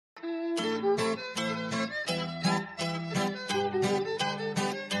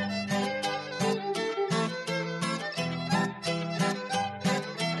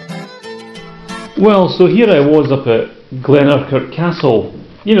Well, so here I was up at Glenurquhart Castle,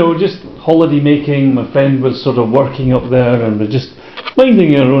 you know, just holiday making. My friend was sort of working up there and we're just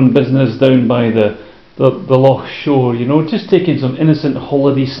minding our own business down by the loch shore, you know, just taking some innocent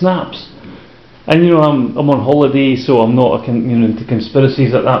holiday snaps. And you know, I'm on holiday, so I'm not into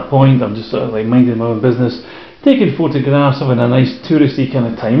conspiracies at that point. I'm just sort of like minding my own business, taking photographs, having a nice touristy kind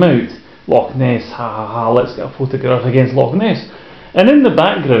of time out. Loch Ness, ha ha ha, let's get a photograph against Loch Ness. And in the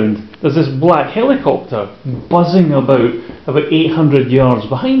background there's this black helicopter buzzing about 800 yards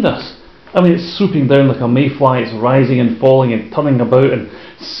behind us. I mean, it's swooping down like a mayfly. It's rising and falling and turning about and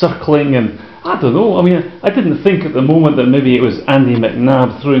circling, and I don't know, I mean, I didn't think at the moment that maybe it was Andy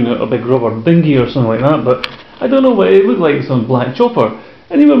McNabb throwing out a big rubber dinghy or something like that, but I don't know, but it looked like some black chopper.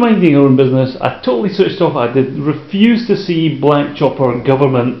 And we were minding our own business. I totally switched off. I did refuse to see black chopper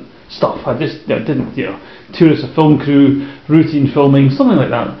government stuff. I just didn't, tourist, a film crew, routine filming, something like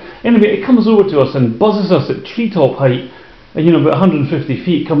that. Anyway, it comes over to us and buzzes us at treetop height, about 150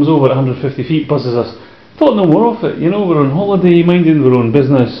 feet, comes over at 150 feet, buzzes us. Thought no more of it, we're on holiday, minding our own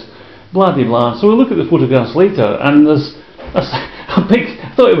business, blah de blah. So we look at the photographs later, and there's a big,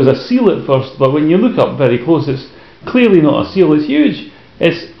 I thought it was a seal at first, but when you look up very close, it's clearly not a seal, it's huge.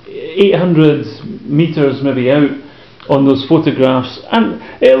 It's 800 metres maybe out on those photographs, and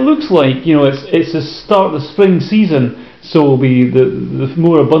it looks like it's the start of the spring season, so will be the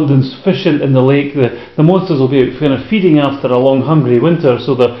more abundance fishing in the lake. The monsters will be kind of feeding after a long hungry winter,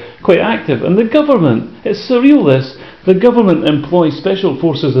 so they're quite active. And the government, it's surreal this, the government employs special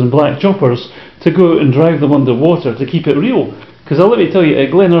forces and black choppers to go out and drive them underwater to keep it real. Because let me tell you, at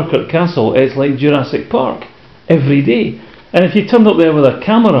Glenurquhart Castle it's like Jurassic Park every day. And if you turned up there with a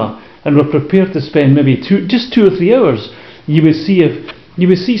camera and were prepared to spend maybe just 2 or 3 hours, you would see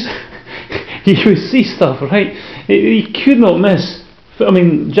stuff, right? You could not miss. I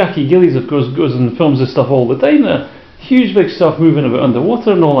mean, JJ Gillies, of course, goes and films this stuff all the time. Huge big stuff moving about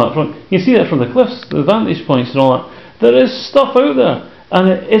underwater and all that. You see that from the cliffs, the vantage points and all that. There is stuff out there, and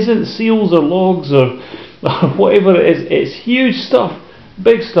it isn't seals or logs or whatever it is. It's huge stuff,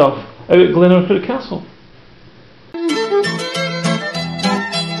 big stuff out at Glenurquhart Castle.